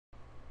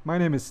My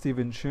name is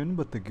Stephen Chin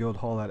with the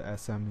Guildhall at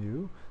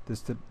SMU.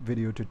 This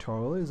video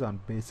tutorial is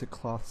on basic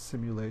cloth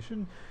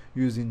simulation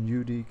using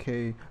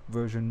UDK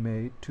version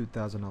May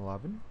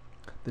 2011.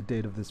 The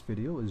date of this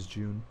video is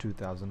June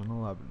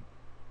 2011.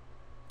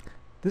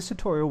 This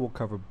tutorial will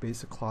cover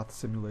basic cloth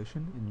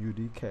simulation in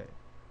UDK.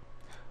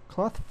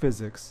 Cloth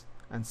physics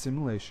and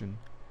simulation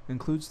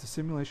includes the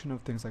simulation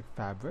of things like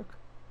fabric,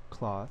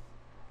 cloth,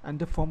 and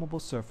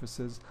deformable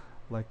surfaces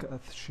like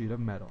a sheet of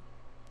metal.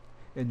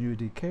 In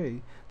UDK,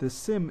 the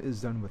sim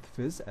is done with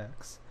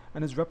PhysX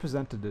and is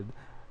represented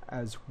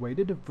as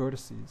weighted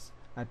vertices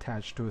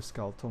attached to a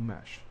skeletal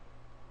mesh.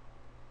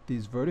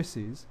 These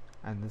vertices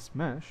and this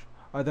mesh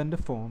are then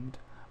deformed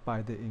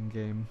by the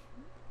in-game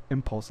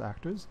impulse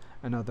actors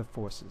and other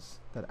forces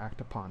that act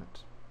upon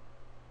it.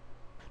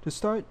 To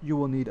start, you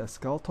will need a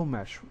skeletal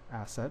mesh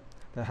asset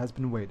that has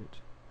been weighted.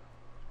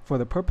 For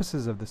the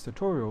purposes of this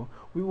tutorial,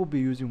 we will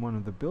be using one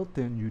of the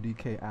built-in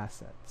UDK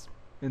assets.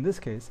 In this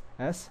case,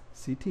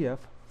 SCTF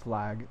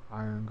flag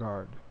iron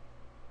guard.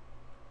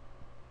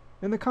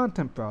 In the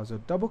content browser,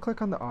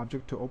 double-click on the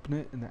object to open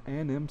it in the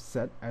A&M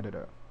set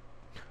editor.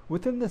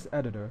 Within this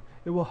editor,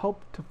 it will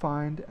help to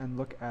find and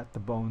look at the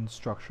bone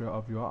structure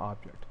of your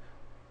object.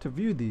 To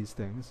view these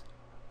things,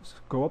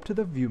 go up to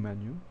the View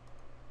menu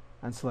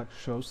and select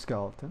Show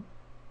Skeleton,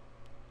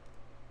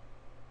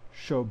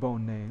 Show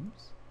Bone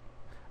Names,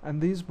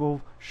 and these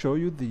will show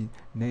you the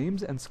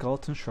names and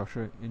skeleton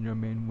structure in your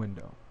main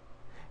window.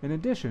 In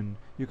addition,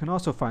 you can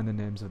also find the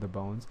names of the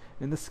bones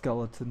in the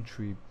skeleton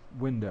tree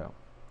window.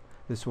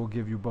 This will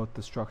give you both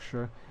the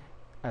structure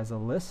as a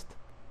list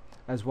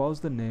as well as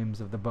the names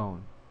of the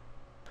bone.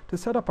 To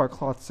set up our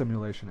cloth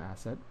simulation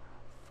asset,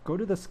 go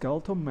to the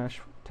Skeletal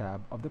Mesh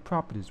tab of the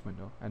Properties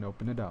window and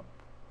open it up.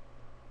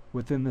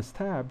 Within this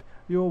tab,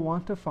 you will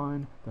want to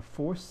find the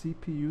Force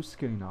CPU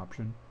skinning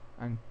option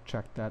and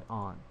check that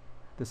on.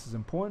 This is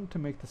important to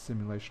make the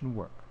simulation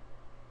work.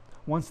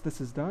 Once this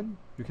is done,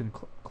 you can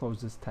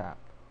close this tab.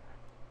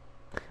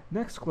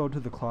 Next, go to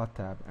the Cloth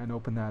tab and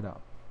open that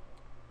up.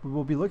 We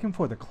will be looking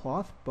for the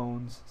Cloth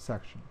Bones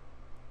section.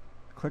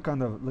 Click on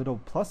the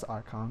little plus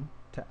icon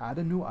to add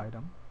a new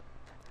item,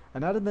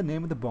 and add in the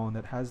name of the bone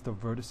that has the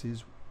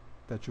vertices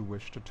that you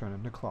wish to turn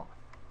into cloth.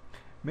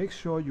 Make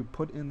sure you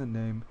put in the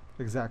name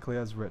exactly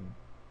as written.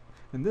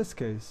 In this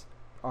case,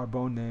 our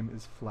bone name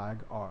is Flag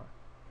R.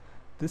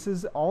 This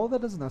is all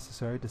that is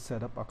necessary to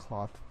set up a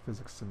cloth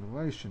physics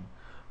simulation.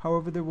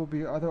 However, there will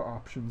be other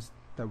options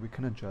that we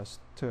can adjust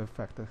to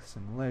affect the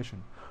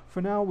simulation.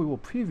 For now, we will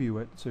preview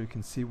it so you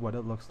can see what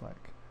it looks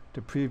like.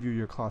 To preview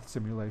your cloth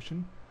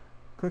simulation,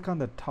 click on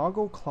the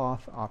Toggle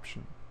Cloth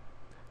option.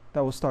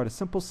 That will start a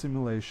simple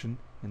simulation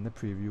in the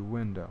preview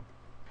window.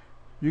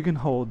 You can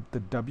hold the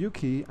W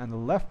key and the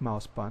left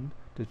mouse button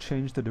to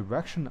change the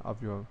direction of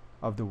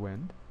the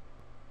wind.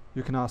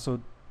 You can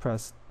also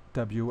press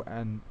W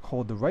and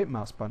hold the right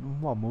mouse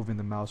button while moving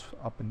the mouse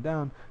up and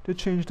down to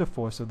change the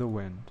force of the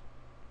wind.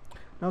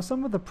 Now,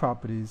 some of the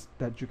properties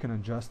that you can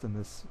adjust in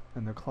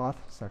the cloth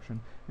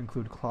section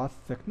include cloth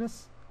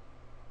thickness,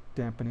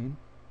 dampening,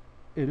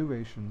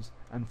 iterations,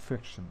 and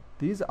friction.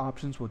 These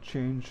options will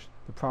change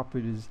the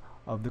properties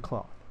of the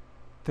cloth.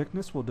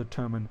 Thickness will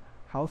determine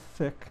how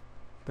thick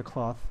the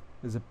cloth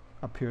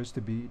appears to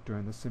be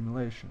during the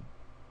simulation.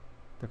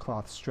 The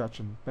cloth stretch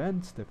and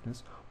bend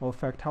stiffness will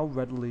affect how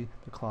readily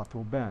the cloth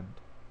will bend.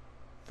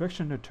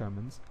 Friction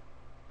determines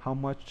how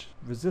much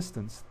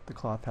resistance the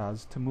cloth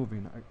has to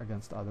moving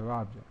against other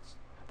objects.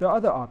 The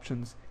other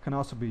options can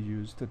also be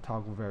used to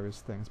toggle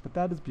various things, but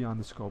that is beyond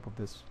the scope of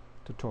this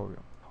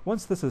tutorial.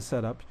 Once this is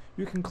set up,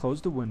 you can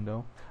close the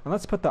window, and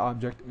let's put the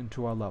object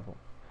into our level.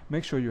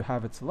 Make sure you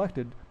have it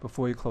selected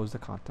before you close the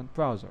content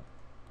browser.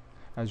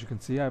 As you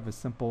can see, I have a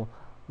simple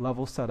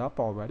level set up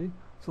already,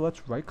 so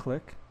let's right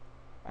click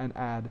and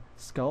add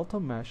Skeletal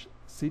Mesh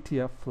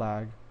CTF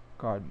Flag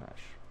Guard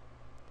Mesh,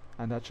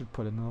 and that should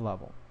put it in the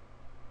level.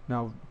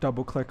 Now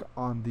double click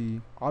on the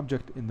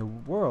object in the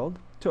world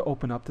to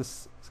open up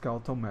this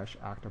Skeletal Mesh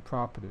Actor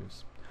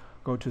properties.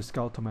 Go to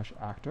Skeletal Mesh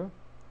Actor,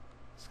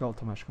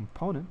 Skeletal Mesh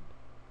Component,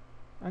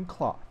 and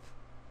Cloth.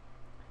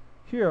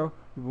 Here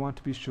we want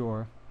to be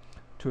sure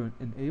to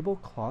enable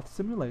cloth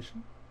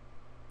simulation,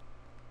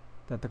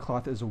 that the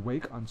cloth is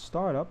awake on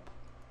startup,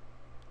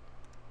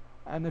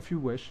 and if you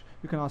wish,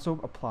 you can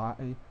also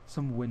apply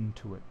some wind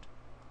to it.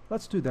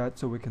 Let's do that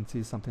so we can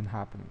see something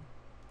happening.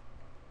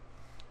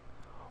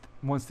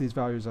 Once these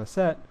values are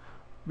set,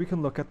 we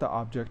can look at the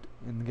object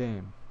in the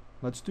game.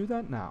 Let's do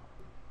that now.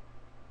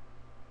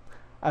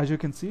 As you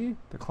can see,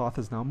 the cloth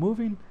is now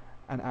moving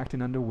and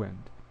acting under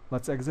wind.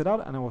 Let's exit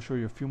out and I will show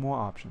you a few more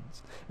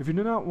options. If you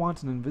do not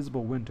want an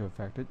invisible wind to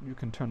affect it, you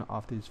can turn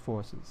off these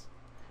forces.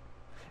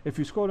 If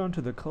you scroll down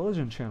to the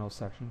collision channel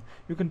section,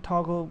 you can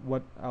toggle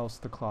what else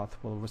the cloth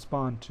will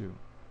respond to.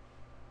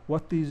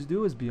 What these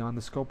do is beyond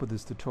the scope of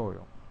this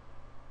tutorial.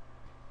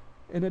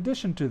 In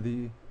addition to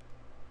the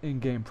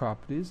in-game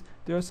properties,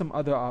 there are some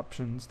other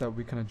options that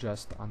we can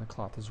adjust on the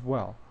cloth as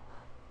well.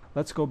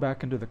 Let's go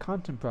back into the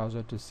content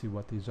browser to see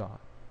what these are.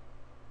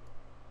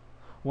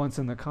 Once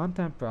in the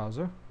content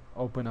browser,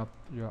 open up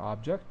your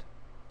object,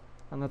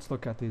 and let's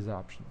look at these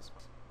options.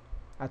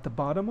 At the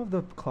bottom of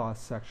the cloth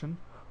section,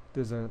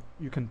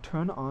 you can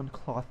turn on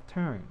cloth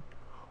tearing,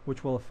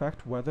 which will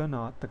affect whether or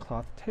not the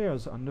cloth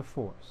tears under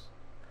force.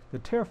 The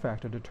tear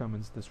factor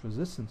determines this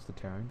resistance to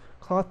tearing.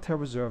 Cloth tear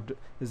reserved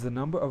is the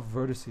number of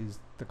vertices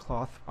the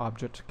cloth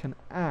object can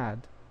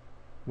add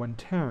when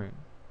tearing.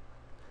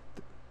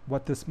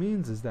 What this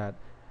means is that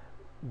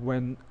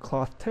when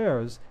cloth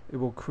tears, it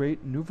will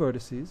create new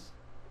vertices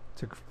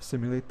to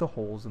simulate the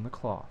holes in the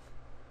cloth.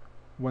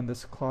 When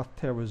this cloth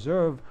tear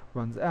reserve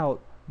runs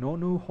out, no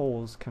new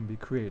holes can be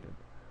created.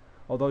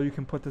 Although you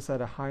can put this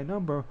at a high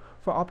number,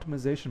 for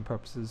optimization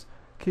purposes,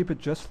 keep it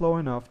just low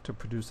enough to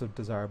produce a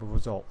desirable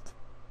result.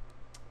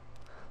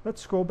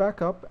 Let's scroll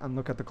back up and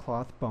look at the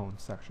cloth bone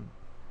section.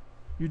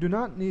 You do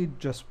not need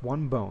just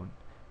one bone.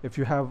 If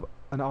you have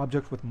an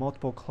object with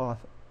multiple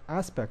cloth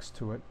aspects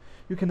to it,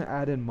 you can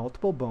add in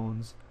multiple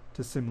bones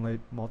to simulate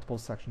multiple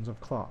sections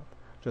of cloth.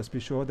 Just be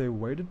sure they're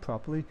weighted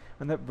properly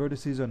and that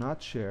vertices are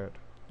not shared.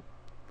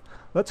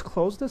 Let's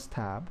close this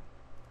tab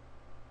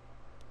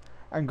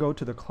and go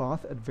to the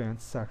Cloth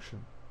Advanced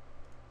section.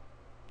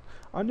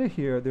 Under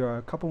here, there are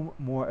a couple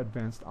more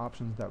advanced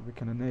options that we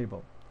can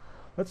enable.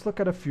 Let's look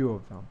at a few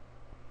of them.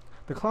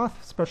 The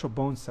Cloth Special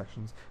Bones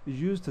sections is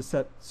used to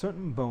set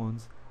certain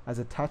bones as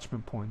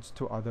attachment points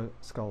to other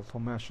skeletal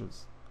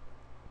meshes.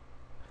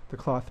 The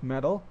Cloth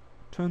Metal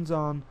turns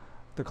on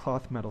the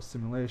cloth metal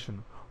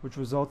simulation, which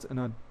results in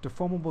a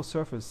deformable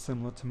surface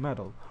similar to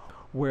metal,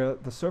 where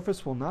the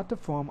surface will not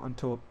deform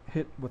until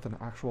hit with an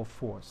actual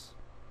force.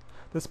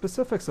 The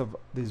specifics of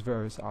these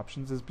various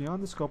options is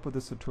beyond the scope of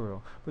this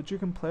tutorial, but you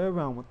can play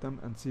around with them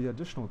and see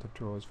additional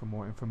tutorials for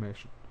more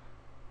information.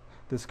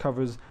 This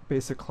covers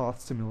basic cloth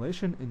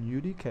simulation in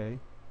UDK.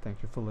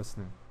 Thank you for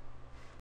listening.